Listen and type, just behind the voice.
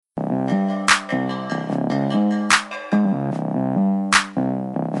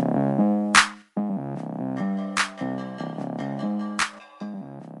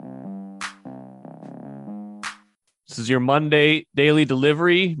your Monday daily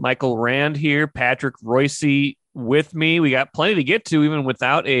delivery. Michael Rand here, Patrick Royce with me. We got plenty to get to, even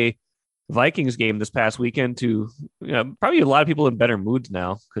without a Vikings game this past weekend. Probably a lot of people in better moods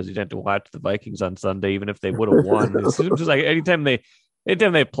now because you didn't have to watch the Vikings on Sunday, even if they would have won. It seems just like anytime they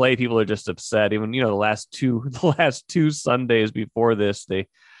play, people are just upset. Even the last two Sundays before this, they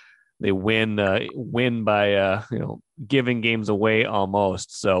win by giving games away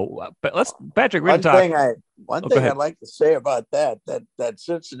almost. So, but Patrick, we're going to talk. One thing I'd like to say about that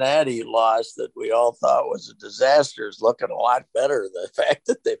Cincinnati loss that we all thought was a disaster is looking a lot better. The fact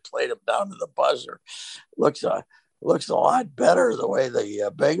that they played them down to the buzzer looks a lot better the way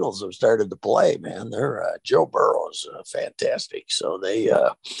the Bengals have started to play, man. They're Joe Burrow's fantastic. So they,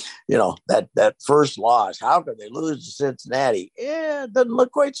 that first loss, how could they lose to Cincinnati? Yeah, it doesn't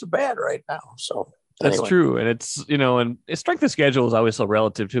look quite so bad right now. So that's true. And it's, and strength of schedule is always so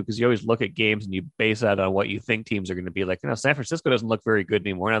relative too, because you always look at games and you base that on what you think teams are going to be like. San Francisco doesn't look very good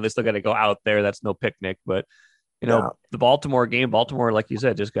anymore. Now they still got to go out there. That's no picnic, but the Baltimore game, like you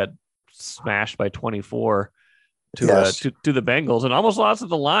said, just got smashed by 24 to the Bengals and almost lost to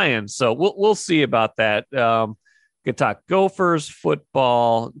the Lions. So we'll see about that. Good talk Gophers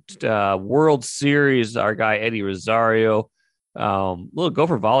football, World Series. Our guy Eddie Rosario, little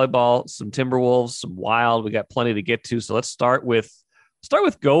Gopher volleyball, some Timberwolves, some Wild. We got plenty to get to. So let's start with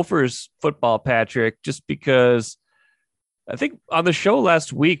Gophers football, Patrick. Just because I think on the show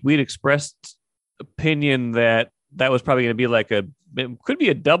last week we'd expressed opinion that was probably going to be it could be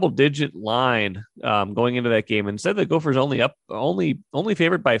a double-digit line going into that game. Instead, the Gophers only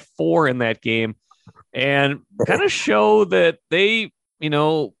favored by 4 in that game, and kind of show that they,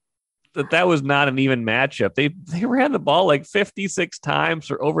 that was not an even matchup. They ran the ball like 56 times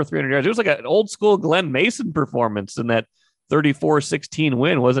for over 300 yards. It was like an old school Glenn Mason performance in that 34-16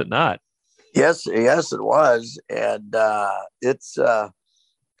 win, was it not? Yes, it was, and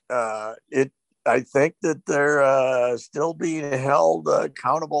I think that they're still being held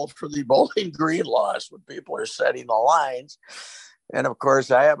accountable for the Bowling Green loss when people are setting the lines. And of course,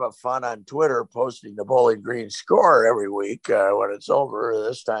 I have a fun on Twitter posting the Bowling Green score every week when it's over.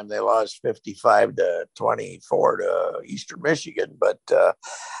 This time they lost 55-24 to Eastern Michigan. But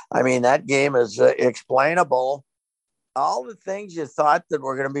that game is explainable. All the things you thought that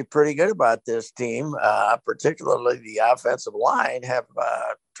were going to be pretty good about this team, particularly the offensive line, have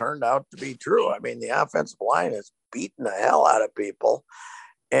turned out to be true. The offensive line has beaten the hell out of people.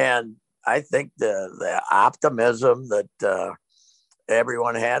 And I think the optimism that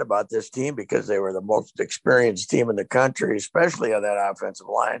everyone had about this team, because they were the most experienced team in the country, especially on that offensive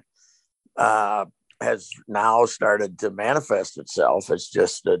line, has now started to manifest itself. It's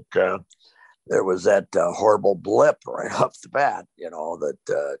just that there was that horrible blip right off the bat,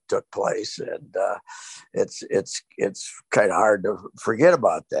 that took place, and it's kind of hard to forget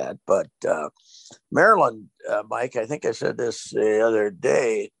about that. But Maryland, Mike, I think I said this the other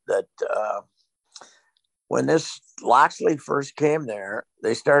day that when this Loxley first came there,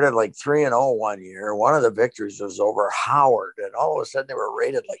 they started like 3-0 one year. One of the victories was over Howard, and all of a sudden they were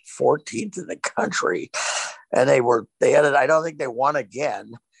rated like 14th in the country, and they had it. I don't think they won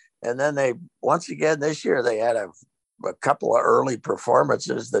again. And then once again this year, they had a couple of early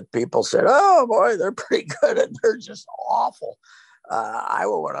performances that people said, oh boy, they're pretty good. And they're just awful.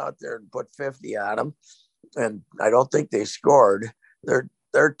 Iowa went out there and put 50 on them, and I don't think they scored.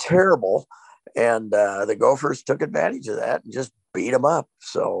 They're terrible. And the Gophers took advantage of that and just beat them up.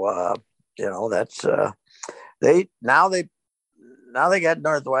 So, that's they got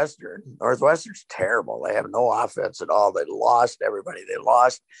Northwestern. Northwestern's terrible. They have no offense at all. They lost everybody.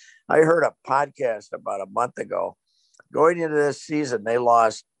 I heard a podcast about a month ago. Going into this season, they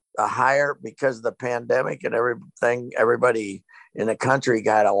lost a higher because of the pandemic and everything. Everybody in the country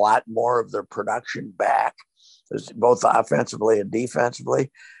got a lot more of their production back, both offensively and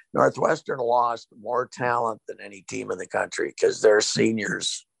defensively. Northwestern lost more talent than any team in the country because their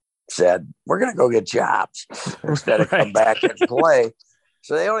seniors said, we're going to go get jobs instead of come back and play.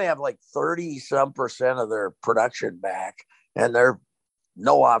 So they only have like 30-some% of their production back, and they're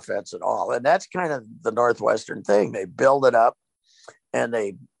no offense at all. And that's kind of the Northwestern thing. They build it up, and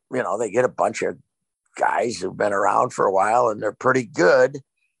they get a bunch of guys who've been around for a while, and they're pretty good,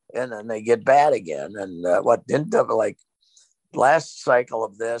 and then they get bad again. And last cycle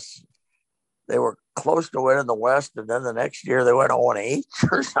of this, they were close to winning the West, and then the next year they went 0-8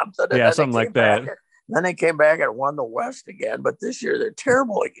 or something. Yeah, something like that. Then they came back and won the West again, but this year they're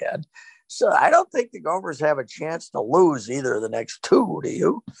terrible again. So I don't think the Gophers have a chance to lose either of the next two. Do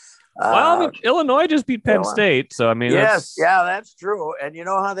you? Well, I mean, Illinois just beat Penn State, so I mean, yes, that's true. And you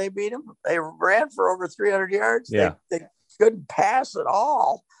know how they beat them? They ran for over 300 yards. Yeah. They couldn't pass at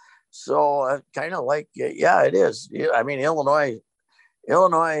all. So kind of like, yeah, it is. I mean, Illinois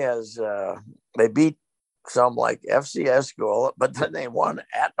has they beat some like FCS school, but then they won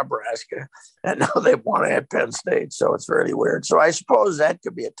at Nebraska, and now they won at Penn State. So it's really weird. So I suppose that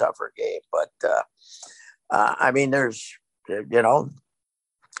could be a tougher game. But I mean, there's, they're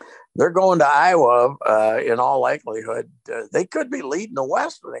going to Iowa in all likelihood. They could be leading the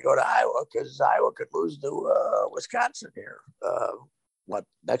West when they go to Iowa, because Iowa could lose to Wisconsin here.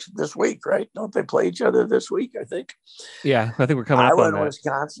 This week, right? Don't they play each other this week? I think. Yeah, I think we're coming Iowa up on that.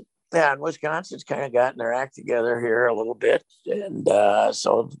 Wisconsin. Yeah, and Wisconsin's kind of gotten their act together here a little bit, and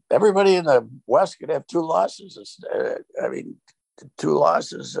so everybody in the West could have two losses. Two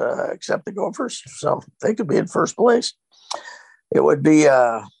losses except the Gophers, so they could be in first place. It would be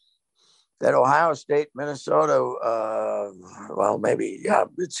that Ohio State, Minnesota. Well, maybe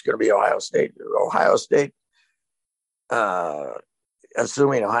it's going to be Ohio State. Ohio State.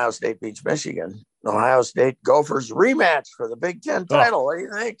 Assuming Ohio State beats Michigan, Ohio State Gophers rematch for the Big Ten title. What do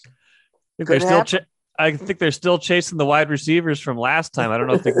you think? I think they're still chasing the wide receivers from last time. I don't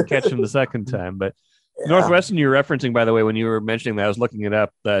know if they can catch them the second time, but Northwestern you're referencing, by the way, when you were mentioning that, I was looking it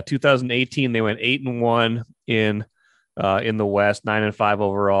up. 2018, they went 8-1 in the West, 9-5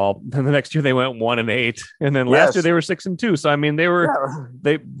 overall. Then the next year they went 1-8, and then last year they were 6-2. So I mean, they've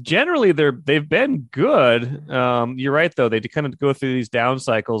been good. You're right though; they kind of go through these down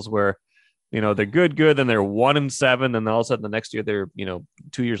cycles where they're good, then they're 1-7, and all of a sudden the next year they're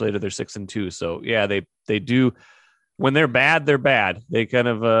 2 years later they're 6-2. So yeah, they do. When they're bad, they're bad. They kind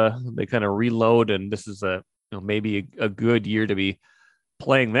of reload, and this is maybe a good year to be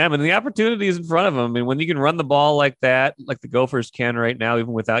playing them, and the opportunity is in front of them. I mean, when you can run the ball like that, like the Gophers can right now,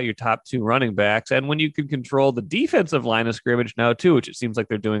 even without your top two running backs, and when you can control the defensive line of scrimmage now too, which it seems like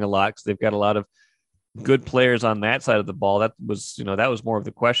they're doing a lot because they've got a lot of good players on that side of the ball. That was more of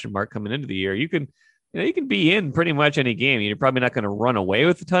the question mark coming into the year. You can be in pretty much any game. You're probably not going to run away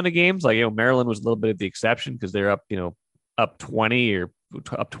with a ton of games. Like, Maryland was a little bit of the exception because they're up 20 or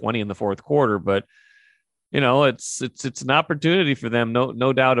up 20 in the fourth quarter, but it's an opportunity for them,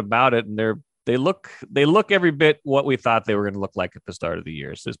 no doubt about it. And they look every bit what we thought they were going to look like at the start of the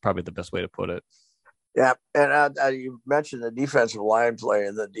year. So it's probably the best way to put it. Yeah, and you mentioned the defensive line play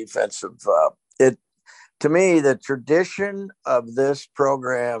and the defensive. To me, the tradition of this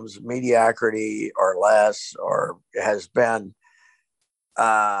program's mediocrity or less, or has been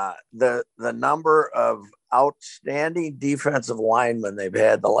the number of outstanding defensive linemen they've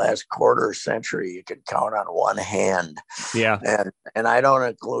had the last quarter century. You could count on one hand. Yeah. And I don't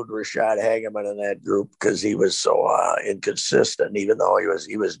include Rashad Hageman in that group because he was so inconsistent, even though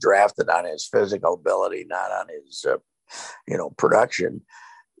he was drafted on his physical ability, not on his, production.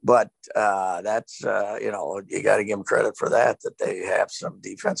 But that's, you got to give them credit for that they have some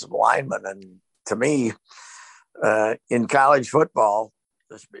defensive linemen. And to me, in college football,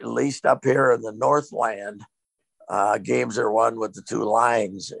 at least up here in the Northland, games are won with the two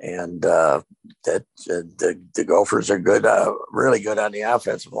lines, and the Gophers are good, really good on the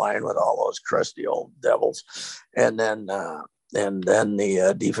offensive line with all those crusty old devils, and then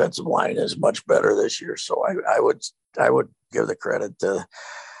the defensive line is much better this year. So I would give the credit to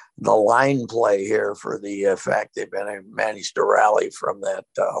the line play here for the fact they've managed to rally from that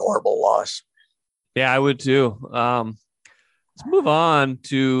horrible loss. Yeah, I would too. Let's move on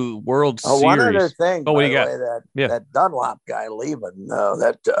to World Series. One other thing, what do you got? That Dunlop guy leaving,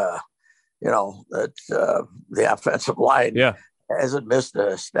 the offensive line hasn't missed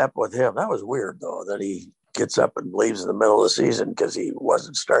a step with him. That was weird, though, that he gets up and leaves in the middle of the season because he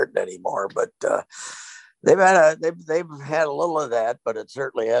wasn't starting anymore. But they've had a little of that, but it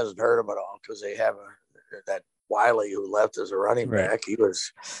certainly hasn't hurt them at all because they have that Wiley who left as a running back.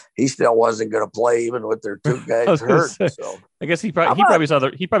 He still wasn't going to play even with their two guys hurt. So I guess he probably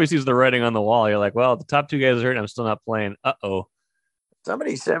sees the writing on the wall. You're like, well, the top two guys are hurt. I'm still not playing. Uh-oh.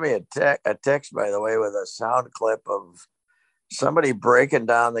 Somebody sent me a text, by the way, with a sound clip of somebody breaking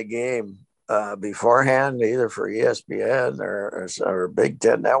down the game beforehand, either for ESPN or Big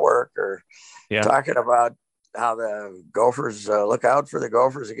Ten Network, or talking about how the Gophers look out for the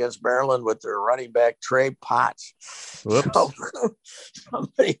Gophers against Maryland with their running back Trey Potts. Whoops.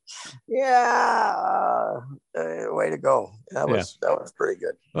 Somebody, way to go. That was pretty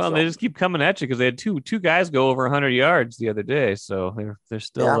good. Well, they just keep coming at you because they had two guys go over 100 yards the other day, so they're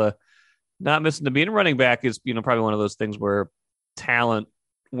still not missing the beat. And running back is probably one of those things where talent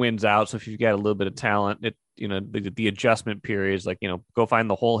wins out. So if you've got a little bit of talent, the adjustment periods, like, go find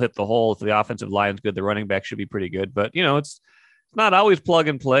the hole, hit the hole. If the offensive line's good, the running back should be pretty good. But, it's not always plug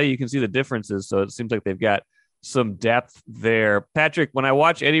and play. You can see the differences. So it seems like they've got some depth there. Patrick, when I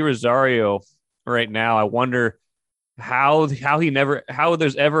watch Eddie Rosario right now, I wonder how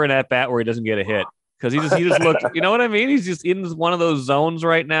there's ever an at bat where he doesn't get a hit. Because he just looked, you know what I mean? He's just in one of those zones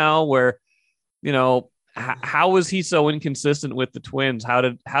right now where, how was he so inconsistent with the Twins? How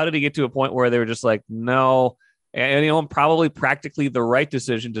did he get to a point where they were just like, no, and probably practically the right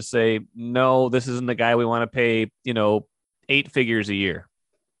decision to say, no, this isn't the guy we want to pay, 8 figures a year.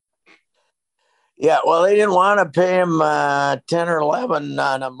 Yeah, well, they didn't want to pay him 10 or 11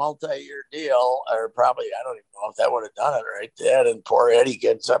 on a multi-year deal, or probably, I don't even know if that would have done it right then. And poor Eddie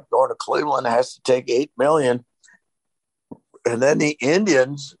gets up going to Cleveland, has to take $8 million. And then the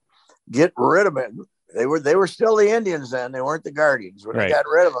Indians get rid of him. They were still the Indians then. They weren't the Guardians. When they got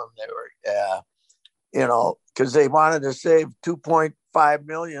rid of him, they were, because they wanted to save $2.5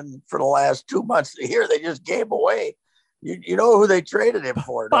 million for the last 2 months of the year. They just gave away. You know who they traded him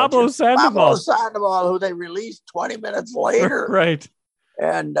for? Pablo Sandoval, who they released 20 minutes later. Right.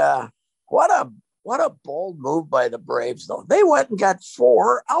 And what a bold move by the Braves, though. They went and got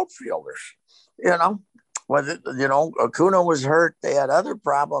 4 outfielders. Acuna was hurt. They had other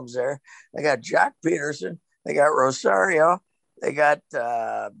problems there. They got Jack Peterson. They got Rosario. They got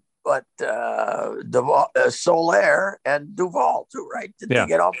Soler and Duvall too, right? Did they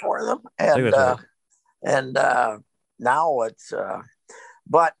get all 4 of them? And now it's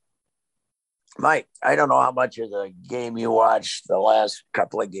but Mike, I don't know how much of the game you watched the last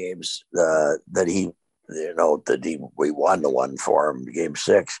couple of games we won the one for him, game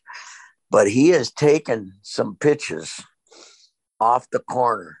 6. But he has taken some pitches off the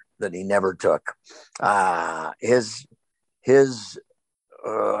corner that he never took. His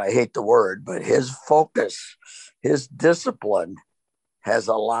I hate the word, but his focus, his discipline has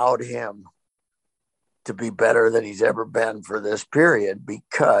allowed him to be better than he's ever been for this period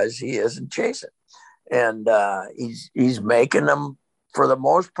because he isn't chasing. And he's making them, for the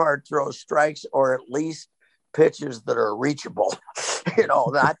most part, throw strikes or at least pitches that are reachable.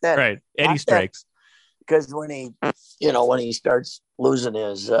 Not that right. Eddie strikes. Because when he starts losing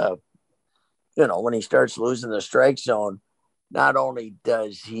the strike zone, not only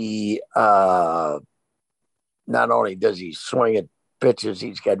does he swing at pitches,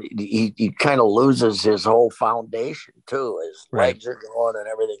 he kind of loses his whole foundation too. His legs are going and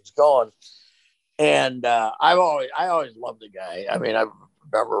everything's going. And I always loved the guy. I mean, I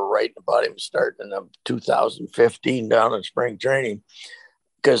remember writing about him starting in 2015 down in spring training,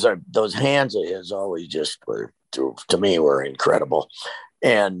 because those hands of his always just were, to me, were incredible.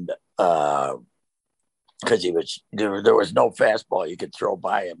 And because there was no fastball you could throw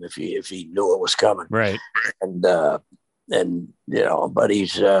by him if he knew it was coming. Right. And but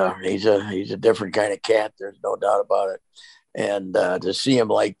he's a different kind of cat. There's no doubt about it. And to see him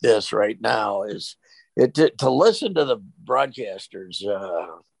like this right now to listen to the broadcasters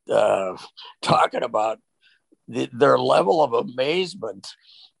talking about their level of amazement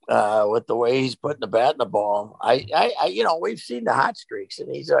with the way he's putting the bat in the ball. We've seen the hot streaks,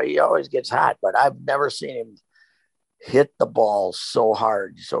 and he always gets hot, but I've never seen him hit the ball so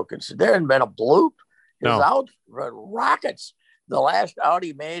hard, so consistent. There hadn't been a bloop. His out rockets. The last out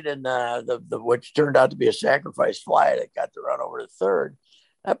he made in the which turned out to be a sacrifice fly that got the run over to third.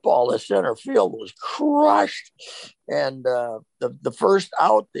 That ball to center field was crushed, and the first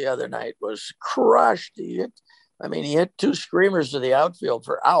out the other night was crushed. He hit 2 screamers to the outfield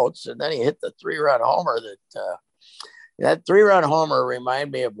for outs, and then he hit the 3-run homer. That 3-run homer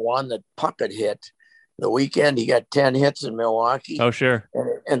reminded me of one that Puckett hit the weekend. He got 10 hits in Milwaukee. Oh, sure.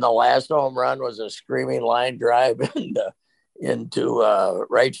 And the last home run was a screaming line drive into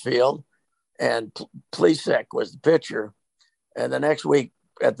right field. And Plesac was the pitcher. And the next week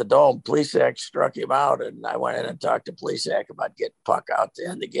at the Dome, Plesac struck him out. And I went in and talked to Plesac about getting Puck out to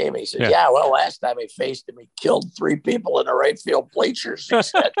end the game. He said, well, last time he faced him, he killed 3 people in the right field bleachers. He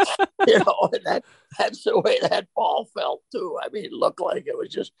said, and that's the way that ball felt too. I mean, it looked like it was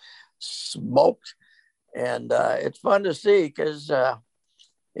just smoked. And it's fun to see because,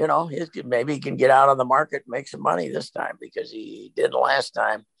 maybe he can get out on the market and make some money this time, because he didn't last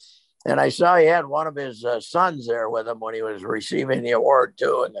time. And I saw he had one of his sons there with him when he was receiving the award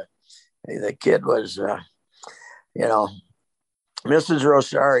too. And the kid was, Mrs.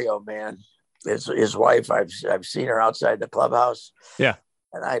 Rosario, man, his wife. I've seen her outside the clubhouse. Yeah.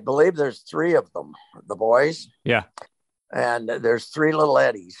 And I believe there's 3 of them, the boys. Yeah. And there's 3 little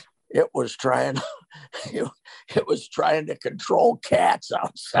Eddies. It was trying it was trying to control cats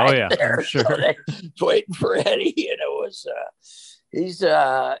outside there. I'm sure. So they waiting for Eddie, and it was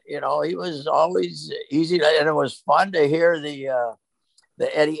he was always easy and it was fun to hear the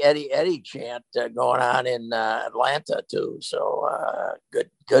Eddie Eddie Eddie chant going on in Atlanta too. So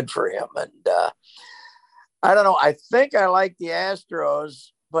good for him. And I don't know. I think I like the Astros,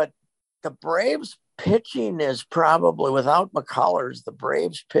 but the Braves pitching is probably, without McCullers, the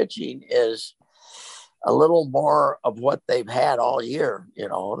Braves pitching is a little more of what they've had all year,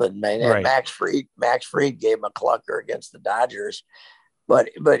 than Right. Max Fried gave them a clunker against the Dodgers. But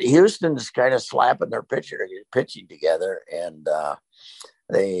Houston's kind of slapping their pitching together, and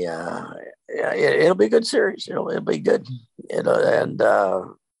it'll be a good series. It'll be good.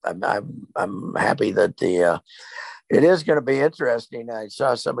 I'm happy that it is going to be interesting. I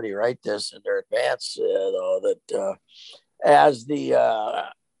saw somebody write this in their advance, though, that as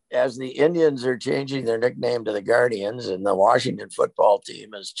the Indians are changing their nickname to the Guardians, and the Washington football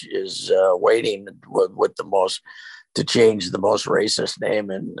team is waiting with the most to change the most racist name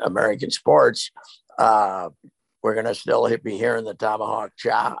in American sports, we're going to still be hearing the tomahawk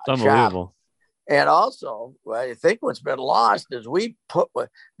chop. Unbelievable. And also, I think what's been lost is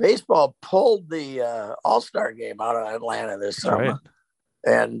baseball pulled the All-Star game out of Atlanta this summer. Right.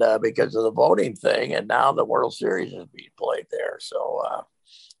 And because of the voting thing, and now the World Series is being played there. So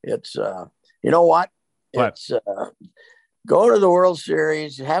it's, you know what? It's going to the World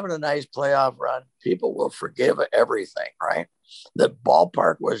Series, having a nice playoff run. People will forgive everything, right? The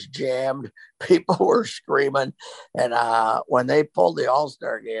ballpark was jammed. People were screaming. And when they pulled the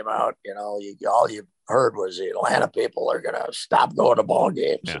All-Star game out, all you heard was the Atlanta people are going to stop going to ball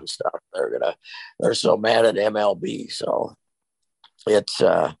games and stuff. They're so mad at MLB. So it's,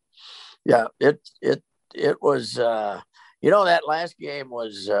 it was, that last game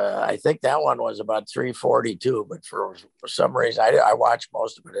was, I think that one was about 342, but for some reason, I watched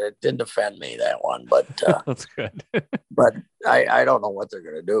most of it. It didn't offend me, that one, but that's good. But I don't know what they're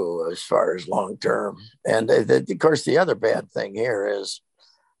going to do as far as long term. And of course, the other bad thing here is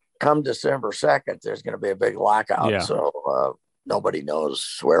come December 2nd, there's going to be a big lockout. Yeah. So nobody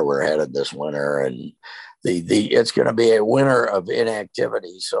knows where we're headed this winter. And it's going to be a winter of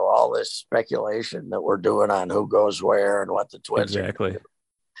inactivity. So all this speculation that we're doing on who goes where and what the Twins exactly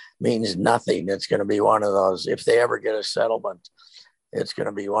means nothing. It's going to be one of those, if they ever get a settlement, it's going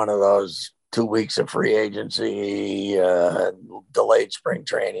to be one of those 2 weeks of free agency, delayed spring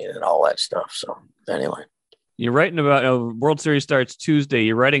training and all that stuff. So anyway. You're writing about World Series starts Tuesday.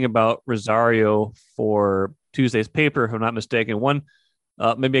 You're writing about Rosario for Tuesday's paper, if I'm not mistaken. One,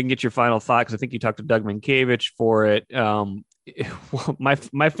 maybe I can get your final thought, because I think you talked to Doug Minkiewicz for it. My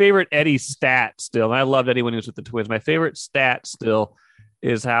favorite Eddie stat still, and I loved Eddie when he was with the Twins. My favorite stat still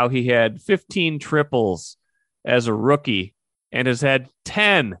is how he had 15 triples as a rookie and has had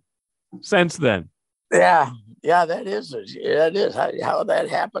 10 since then. Yeah, that is how that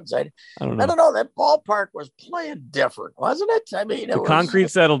happens. I don't know. That ballpark was playing different, wasn't it? I mean, concrete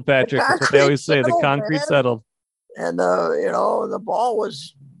settled, Patrick. That's what they always say. The concrete settled. And the ball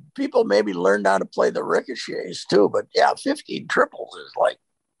was, people maybe learned how to play the ricochets too. But 15 triples is like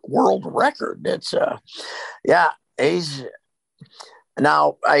world record. It's he's.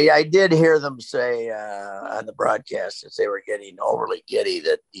 Now, I did hear them say on the broadcast that they were getting overly giddy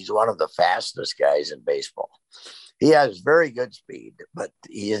that he's one of the fastest guys in baseball. He has very good speed, but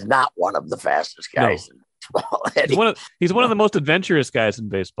he is not one of the fastest guys in baseball. He's one of the most adventurous guys in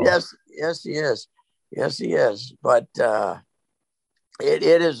baseball. Yes, he is. Yes, he is. But it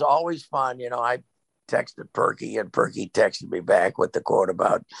is always fun. I texted Perky, and Perky texted me back with the quote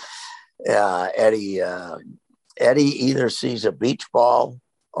about Eddie. Eddie either sees a beach ball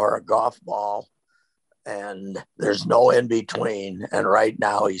or a golf ball, and there's no in between. And right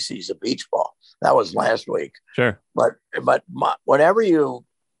now he sees a beach ball. That was last week. Sure. But whenever you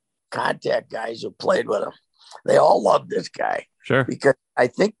contact guys who played with him, they all love this guy. Sure. Because I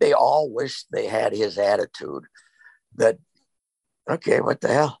think they all wish they had his attitude that, okay, what the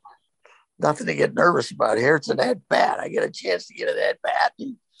hell? Nothing to get nervous about here. It's an at bat. I get a chance to get an at bat.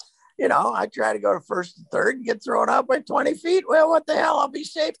 And, I try to go to first and third and get thrown out by 20 feet. Well, what the hell? I'll be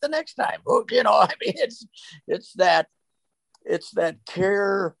safe the next time. It's that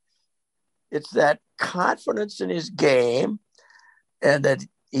care. It's that confidence in his game, and that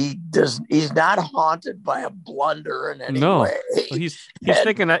he's not haunted by a blunder in any way. He's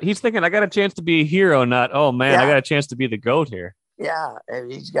thinking I got a chance to be a hero, not, oh man, I got a chance to be the GOAT here. Yeah.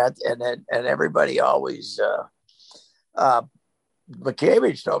 And he's got, and everybody always,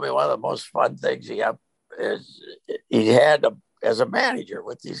 McCabe told me one of the most fun things he had as a manager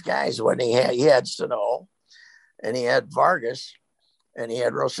with these guys when he had Sano, and he had Vargas, and he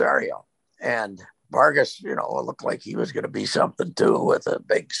had Rosario. And Vargas, looked like he was going to be something too, with a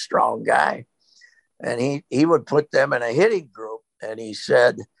big, strong guy. And he would put them in a hitting group, and he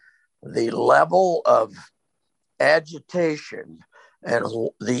said the level of agitation and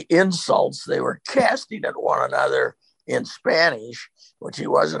the insults they were casting at one another in Spanish, which he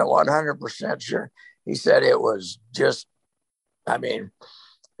wasn't 100% sure. He said it was just, it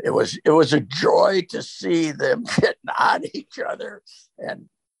was a joy to see them getting on each other, and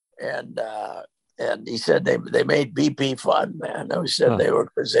he said they made BP fun, man. He said they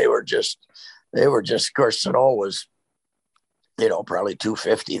were just, of course, Sano was, probably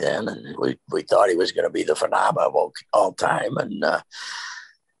 250 then, and we thought he was going to be the phenomenon of all time, and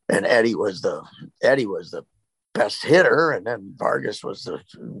Eddie was the best hitter, and then Vargas was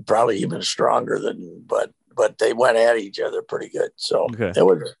probably even stronger than, but they went at each other pretty good. So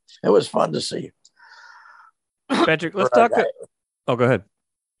it was fun to see. Patrick, let's talk. Go ahead.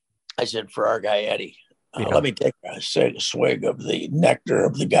 I said, for our guy Eddie. Let me take a swig of the nectar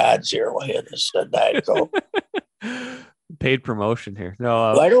of the gods here while you had this Diet Coke. Paid promotion here.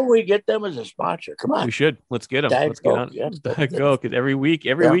 No, why don't we get them as a sponsor? Come on, we should. Let's get them. Diet Get on. Yeah. Diet Coke. Every week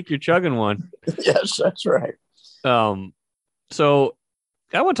you're chugging one. Yes, that's right. So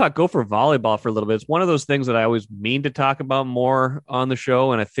I want to talk Gopher volleyball for a little bit. It's one of those things that I always mean to talk about more on the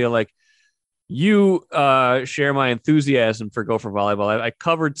show, and I feel like you share my enthusiasm for Gopher volleyball. I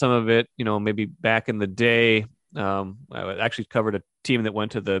covered some of it, maybe back in the day. I actually covered a team that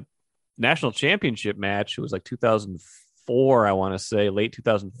went to the national championship match. It was like 2004, I want to say, late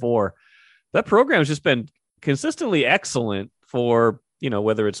 2004. That program has just been consistently excellent for,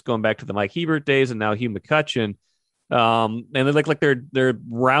 whether it's going back to the Mike Hebert days and now Hugh McCutcheon. And they look like they're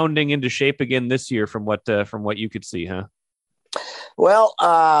rounding into shape again this year from what you could see, huh? Well,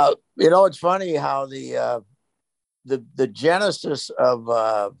 it's funny how the genesis of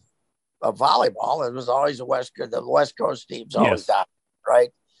volleyball, it was always the West Coast teams always got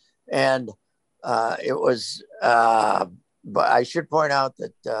right, and it was. But I should point out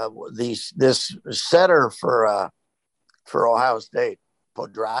that this setter for Ohio State,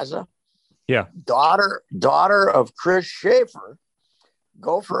 Podraza, daughter of Chris Schaefer,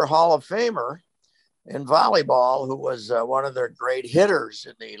 Gopher Hall of Famer in volleyball, who was one of their great hitters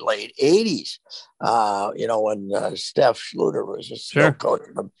in the late 80s, when Steph Schluter was still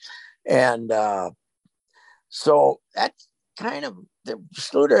coaching them. And so that's kind of,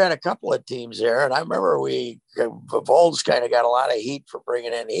 Schluter had a couple of teams there. And I remember Volz kind of got a lot of heat for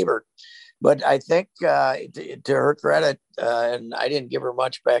bringing in Hebert. But I think to her credit, and I didn't give her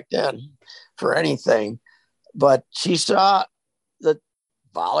much back then for anything, but she saw that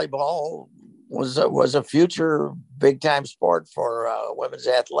volleyball was a future big time sport for women's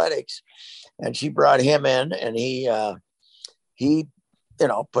athletics, and she brought him in, and he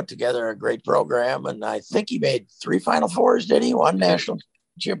put together a great program, and I think he made 3 Final Fours. Did he? 1 national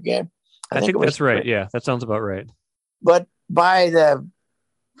championship game? I think that's right. Yeah, that sounds about right. But by the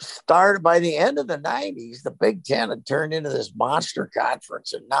end of the 90s, the Big Ten had turned into this monster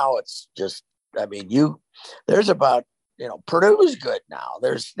conference, and now it's just, there's about, Purdue's good now.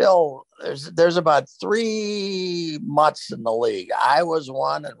 There's about 3 mutts in the league. Iowa's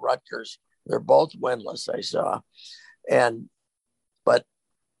one, and Rutgers, they're both winless, I saw. But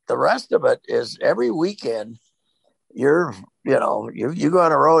the rest of it is every weekend you go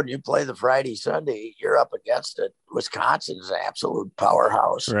on the road and you play the Friday, Sunday, you're up against it. Wisconsin's an absolute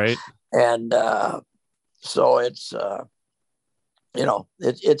powerhouse. Right. And so it's,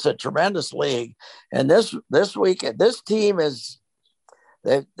 it's a tremendous league. And this weekend, this team is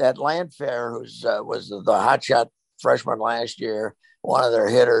that Landfair, who's was the hotshot freshman last year, one of their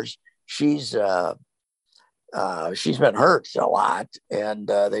hitters. She's been hurt a lot, and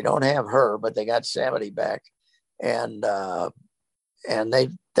they don't have her, but they got Samity back, and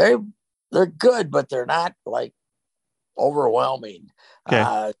they're good, but they're not like overwhelming.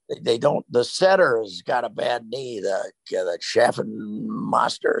 Okay. They don't. The setter has got a bad knee. The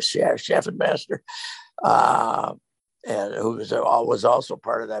Schaffenmaster, and who was also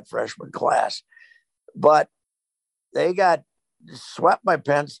part of that freshman class, but they got swept by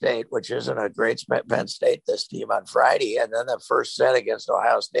Penn State, which isn't a great Penn State, this team, on Friday, and then the first set against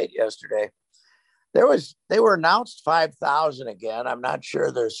Ohio State yesterday. They were announced 5,000 again. I'm not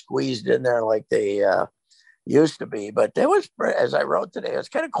sure they're squeezed in there like they used to be, but there was, as I wrote today, it was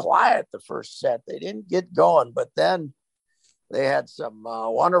kind of quiet the first set. They didn't get going, but then they had some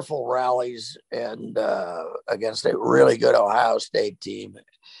wonderful rallies and against a really good Ohio State team.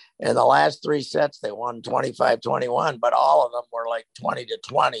 And the last 3 sets, they won 25-21, but all of them were like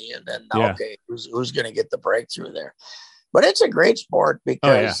 20-20. And then, okay, who's going to get the breakthrough there? But it's a great sport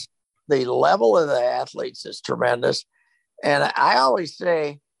because the level of the athletes is tremendous. And I always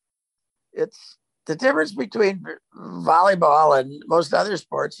say it's the difference between volleyball and most other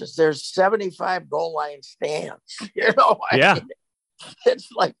sports is there's 75 goal line stands. I mean, it's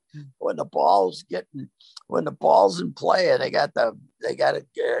like when the ball's in play and they got it,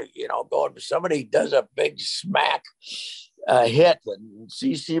 going. Somebody does a big smack hit and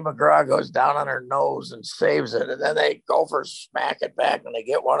CC McGraw goes down on her nose and saves it, and then they go for smack it back and they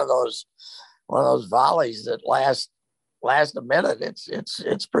get one of those volleys that last a minute.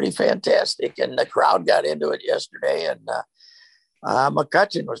 It's pretty fantastic, and the crowd got into it yesterday, and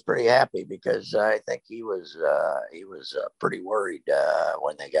McCutcheon was pretty happy because I think he was pretty worried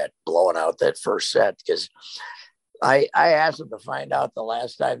when they got blown out that first set, because I asked them to find out the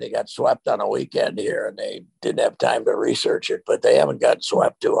last time they got swept on a weekend here, and they didn't have time to research it, but they haven't gotten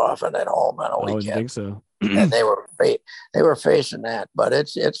swept too often at home on a weekend. I think so. And they were facing that, but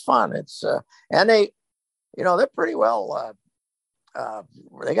it's fun. It's and they're pretty well.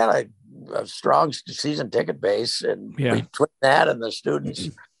 They got a strong season ticket base, and between that and the students,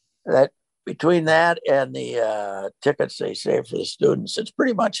 between that and the tickets they save for the students, it's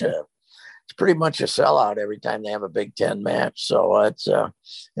pretty much a sellout every time they have a Big Ten match. So it's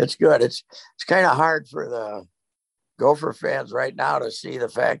good. It's kind of hard for the Gopher fans right now to see the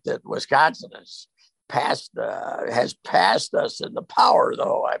fact that Wisconsin has passed us in the power,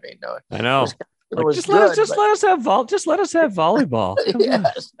 though. I mean, I know. Let us have volleyball.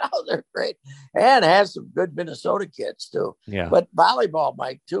 Yes, no, they're great, and has some good Minnesota kids too. Yeah, but volleyball,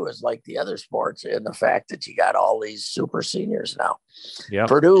 Mike, too, is like the other sports in the fact that you got all these super seniors now. Yeah,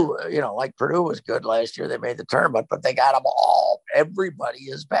 Purdue, Purdue was good last year. They made the tournament, but they got them all. Everybody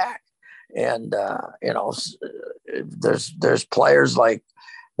is back, and there's players like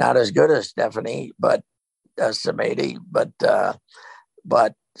not as good as Stephanie, but Samedi, but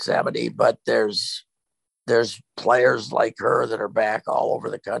Samedi, but there's players like her that are back all over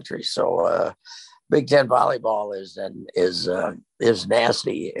the country. So Big Ten volleyball is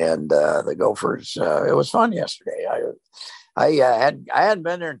nasty, and the Gophers. It was fun yesterday. I hadn't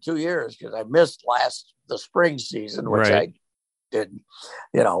been there in 2 years because I missed the spring season, which I did.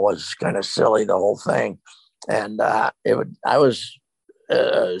 Was kind of silly, the whole thing, and I was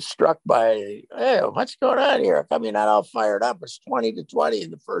struck by, hey, what's going on here? How come you're not all fired up? It's 20-20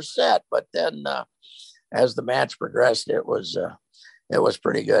 in the first set, but then as the match progressed, it was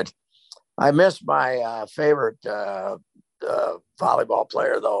pretty good. I miss my favorite volleyball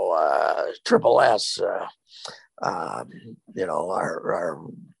player, though, Triple S. Our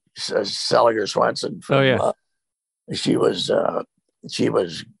Seliger Swenson. From, she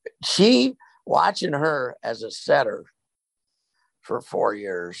watching her as a setter for 4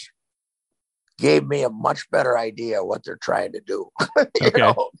 years gave me a much better idea what they're trying to do.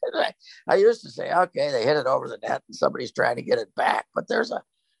 I used to say, okay, they hit it over the net and somebody's trying to get it back, but there's a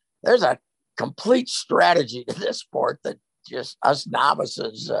complete strategy to this sport that just us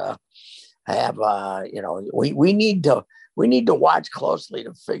novices have. We need to watch closely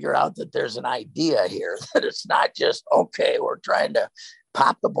to figure out that there's an idea here, that it's not just, okay, we're trying to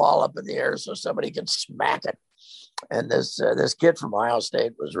pop the ball up in the air so somebody can smack it. And this kid from Ohio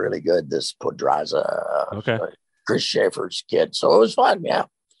State was really good. This Podraza, Chris Schaefer's kid. So it was fun. Yeah,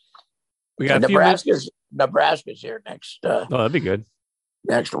 we got Nebraska's here next. That'd be good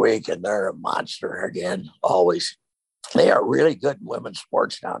next week, and they're a monster again. Always, they are really good in women's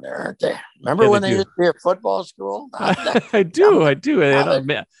sports down there, aren't they? Remember when they used to be a football school? I do.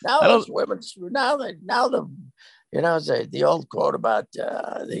 Now those women's. Now the the old quote about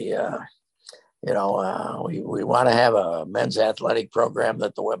we want to have a men's athletic program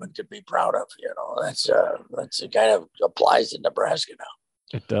that the women could be proud of. That's it kind of applies to Nebraska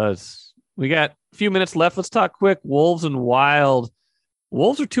now. It does. We got a few minutes left. Let's talk quick. Wolves and Wild.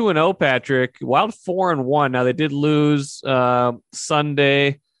 Wolves are 2-0, Patrick. Wild 4-1. Now they did lose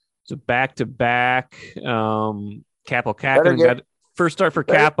Sunday. It's a back-to-back. Capo Kakinen got first start for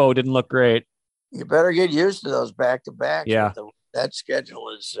Capo. Didn't look great. You better get used to those back-to-backs. Yeah. That schedule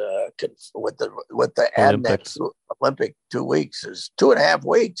is with the Olympic 2 weeks is 2.5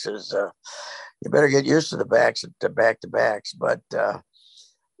 weeks is you better get used to the back-to-backs. But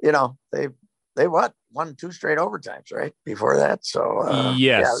they won 2 straight overtimes right before that. So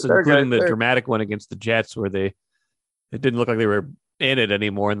yes, including the dramatic one against the Jets where it didn't look like they were in it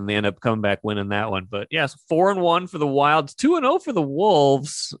anymore, and then they end up coming back winning that one. But yes, 4-1 for the Wilds, 2-0 for the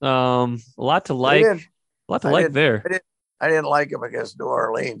Wolves. A lot to like. There. I didn't like them against New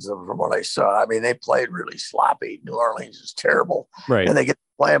Orleans from what I saw. I mean, they played really sloppy. New Orleans is terrible, Right. and they get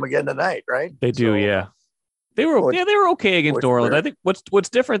to play them again tonight, right? They do, yeah. They were okay against New Orleans. I think what's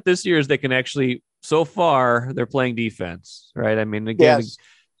different this year is they can actually, so far, they're playing defense, right? I mean, again, yes.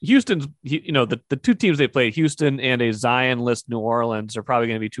 Houston's, the two teams they played, Houston and a Zion-less New Orleans, are probably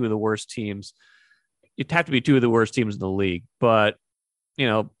going to be two of the worst teams. It'd have to be two of the worst teams in the league, but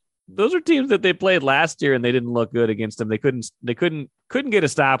those are teams that they played last year and they didn't look good against them. They couldn't get a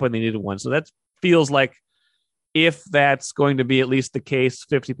stop when they needed one. So that feels like, if that's going to be at least the case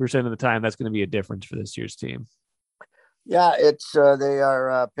 50% of the time, that's going to be a difference for this year's team. Yeah, it's they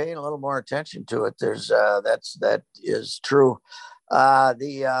are paying a little more attention to it. There's that is true. I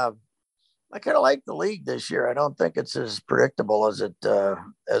kind of like the league this year. I don't think it's as predictable as it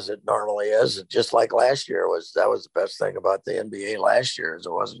normally is. Just like last year that was the best thing about the NBA last year, is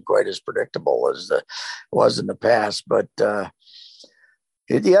it wasn't quite as predictable as it was in the past. But the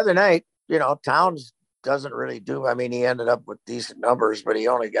other night, Towns doesn't really do. I mean, he ended up with decent numbers, but he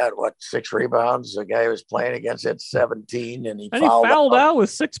only got 6 rebounds. The guy who was playing against had 17, and he fouled out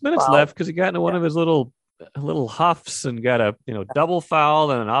with 6 minutes left because he got into one of his little huffs and got a double foul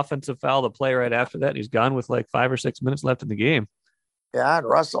and an offensive foul to play right after that. And he's gone with 5 or 6 minutes left in the game. Yeah, and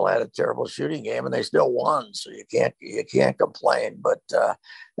Russell had a terrible shooting game, and they still won, so you can't complain. But they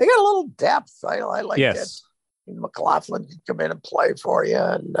got a little depth. I like that. McLaughlin can come in and play for you,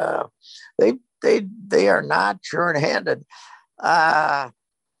 and they are not sure-handed.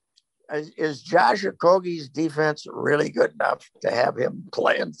 Is Josh Okogie's defense really good enough to have him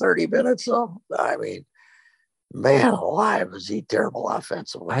playing 30 minutes? I mean, man alive, is he terrible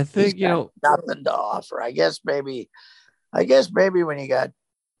offensively? I think nothing to offer. I guess maybe when you got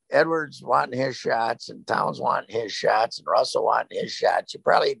Edwards wanting his shots and Towns wanting his shots and Russell wanting his shots, you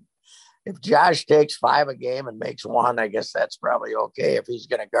probably, if Josh takes 5 a game and makes 1, I guess that's probably okay if he's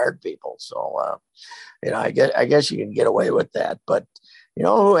going to guard people. So, I guess you can get away with that. But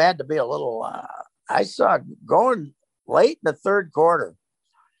who had to be a little? I saw going late in the third quarter,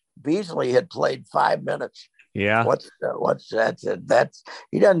 Beasley had played 5 minutes. Yeah. What's that?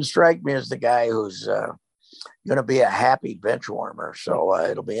 He doesn't strike me as the guy who's going to be a happy bench warmer. So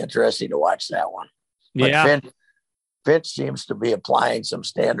it'll be interesting to watch that one. But yeah. Finch seems to be applying some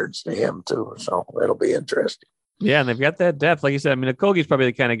standards to him too. So it'll be interesting. Yeah. And they've got that depth. Like you said, I mean, Okogie's probably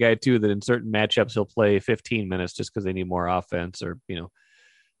the kind of guy too, that in certain matchups, he'll play 15 minutes just because they need more offense, or,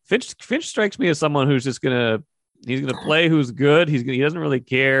 Finch strikes me as someone who's just he's going to play who's good. He doesn't really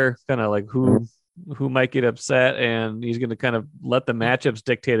care kind of like who might get upset, and he's going to kind of let the matchups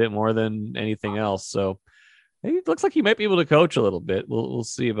dictate it more than anything else. So it looks like he might be able to coach a little bit. We'll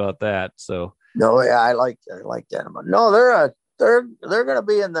see about that. So no, yeah, I like that. No, they're going to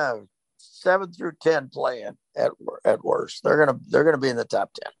be in the 7 through 10 play-in at worst. They're going to be in the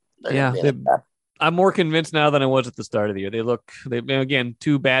top 10. I'm more convinced now than I was at the start of the year. They again,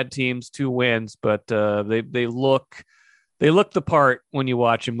 2 bad teams, 2 wins, but they look the part when you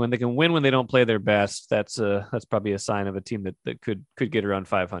watch them. When they can win when they don't play their best, that's probably a sign of a team that could get around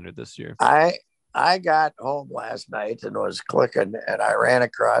 500 this year. I got home last night and was clicking, and I ran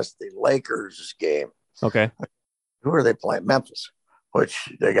across the Lakers game. Okay. Who are they playing? Memphis, which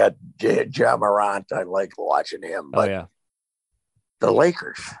they got Ja Morant. I like watching him. But yeah. The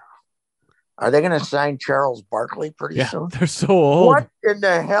Lakers, are they going to sign Charles Barkley pretty soon? They're so old. What in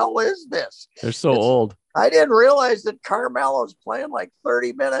the hell is this? They're so old. I didn't realize that Carmelo's playing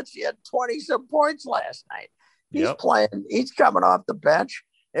 30 minutes. He had 20-some points last night. He's playing. He's coming off the bench.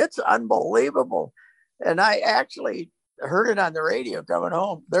 It's unbelievable. And I actually heard it on the radio coming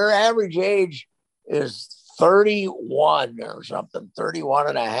home. Their average age is 31 or something, 31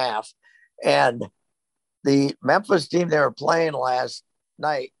 and a half. And the Memphis team they were playing last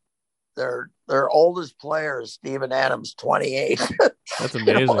night, their oldest player is Steven Adams, 28. That's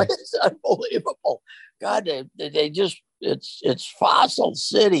amazing. It's unbelievable. God, they just, it's Fossil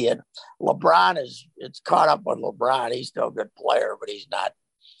City, and LeBron it's caught up with LeBron. He's still a good player, but he's not.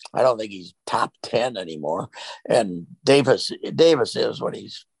 I don't think he's top 10 anymore. And Davis is when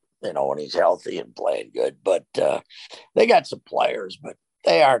he's healthy and playing good. But they got some players, but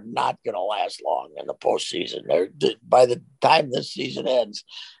they are not going to last long in the postseason. By the time this season ends,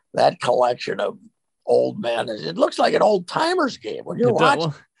 that collection of old men, it looks like an old timers game when you're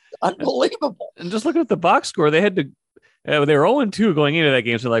watching. Unbelievable. And just looking at the box score, they had to. They were 0-2 going into that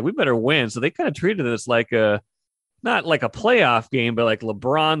game, so we better win. So they kind of treated this like not like a playoff game, but like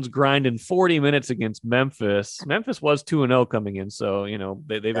LeBron's grinding 40 minutes against Memphis. Memphis was 2-0 coming in, so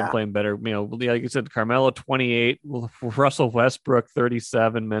they've been playing better. Like you said, Carmelo 28, Russell Westbrook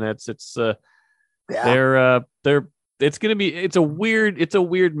 37 minutes. It's they're it's a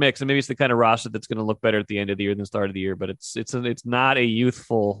weird mix, and maybe it's the kind of roster that's going to look better at the end of the year than the start of the year. But it's not a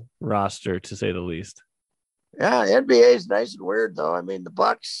youthful roster, to say the least. Yeah, NBA is nice and weird though. I mean, the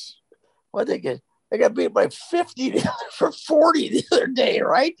Bucks, what they get. They got beat by 50 for 40 the other day,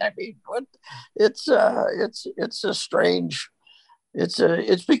 right? I mean, what? It's a strange.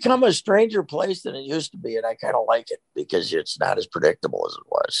 It's become a stranger place than it used to be, and I kind of like it because it's not as predictable as it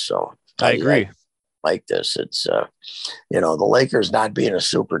was. So I agree. I like this. It's the Lakers not being a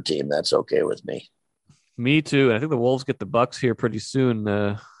super team. That's okay with me. Me too. And I think the Wolves get the Bucks here pretty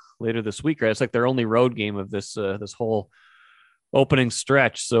soon, later this week. Right? It's like their only road game of this whole opening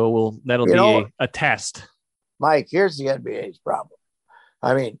stretch. So that'll be a test. Mike, here's the NBA's problem.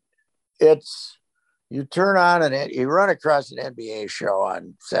 I mean, you turn on and you run across an NBA show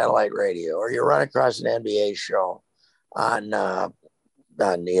on satellite radio, or you run across an NBA show on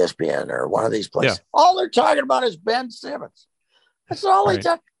ESPN or one of these places. Yeah. All they're talking about is Ben Simmons. That's all they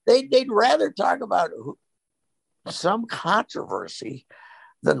talk. They'd rather talk about some controversy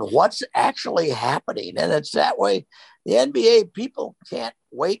than what's actually happening. And it's that way. The NBA people can't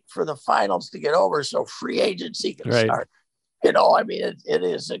wait for the finals to get over so free agency can start. I mean, it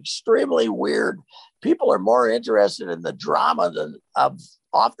is extremely weird. People are more interested in the drama of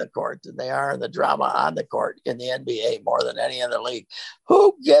off the court than they are in the drama on the court in the NBA more than any other league.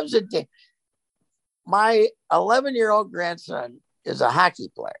 Who gives a damn? My 11-year-old grandson is a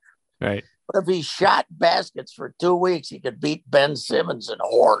hockey player. Right. But if he shot baskets for 2 weeks, he could beat Ben Simmons in a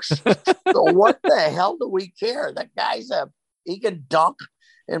horse. So what the hell do we care? That he can dunk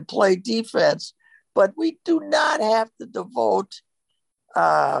and play defense, but we do not have to devote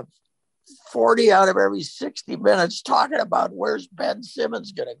 40 out of every 60 minutes talking about where's Ben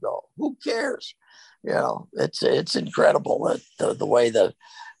Simmons going to go. Who cares? It's incredible that the way that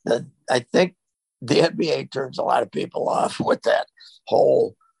I think the NBA turns a lot of people off with that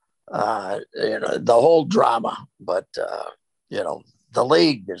whole the whole drama, but the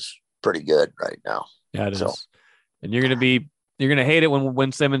league is pretty good right now. Yeah, it is. And you're gonna hate it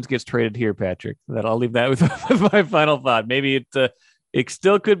when Simmons gets traded here, Patrick. I'll leave that with my final thought. Maybe it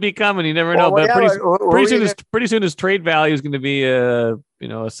still could be coming. You never know. But pretty soon his trade value is going to be a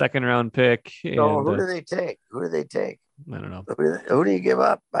second round pick. So who do they take? I don't know. Who do you give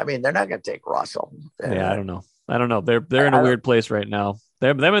up? I mean, they're not going to take Russell. Yeah, I don't know. They're in a weird place right now.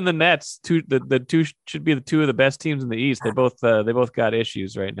 Them and the Nets, the two should be the two of the best teams in the East. They both got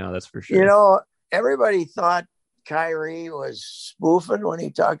issues right now. That's for sure. Everybody thought Kyrie was spoofing when he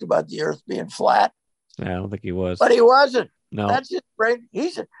talked about the Earth being flat. Yeah, I don't think he was, but he wasn't. No, that's just great.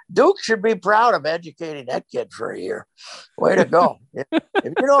 Duke should be proud of educating that kid for a year. Way to go! If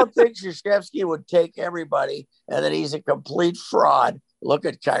you don't think Krzyzewski would take everybody and that he's a complete fraud, look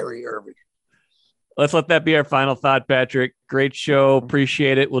at Kyrie Irving. Let's let that be our final thought, Patrick. Great show.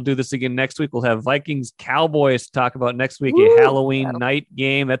 Appreciate it. We'll do this again next week. We'll have Vikings Cowboys to talk about next week, a Halloween night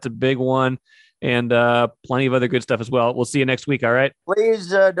game. That's a big one. And plenty of other good stuff as well. We'll see you next week. All right. Please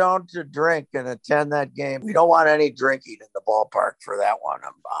don't drink and attend that game. We don't want any drinking in the ballpark for that one.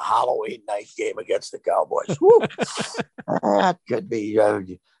 A Halloween night game against the Cowboys. That could be.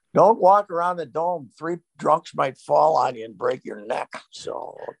 Don't walk around the dome. 3 drunks might fall on you and break your neck.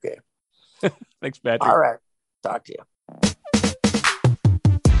 So, okay. Thanks, Patrick. All right. Talk to you.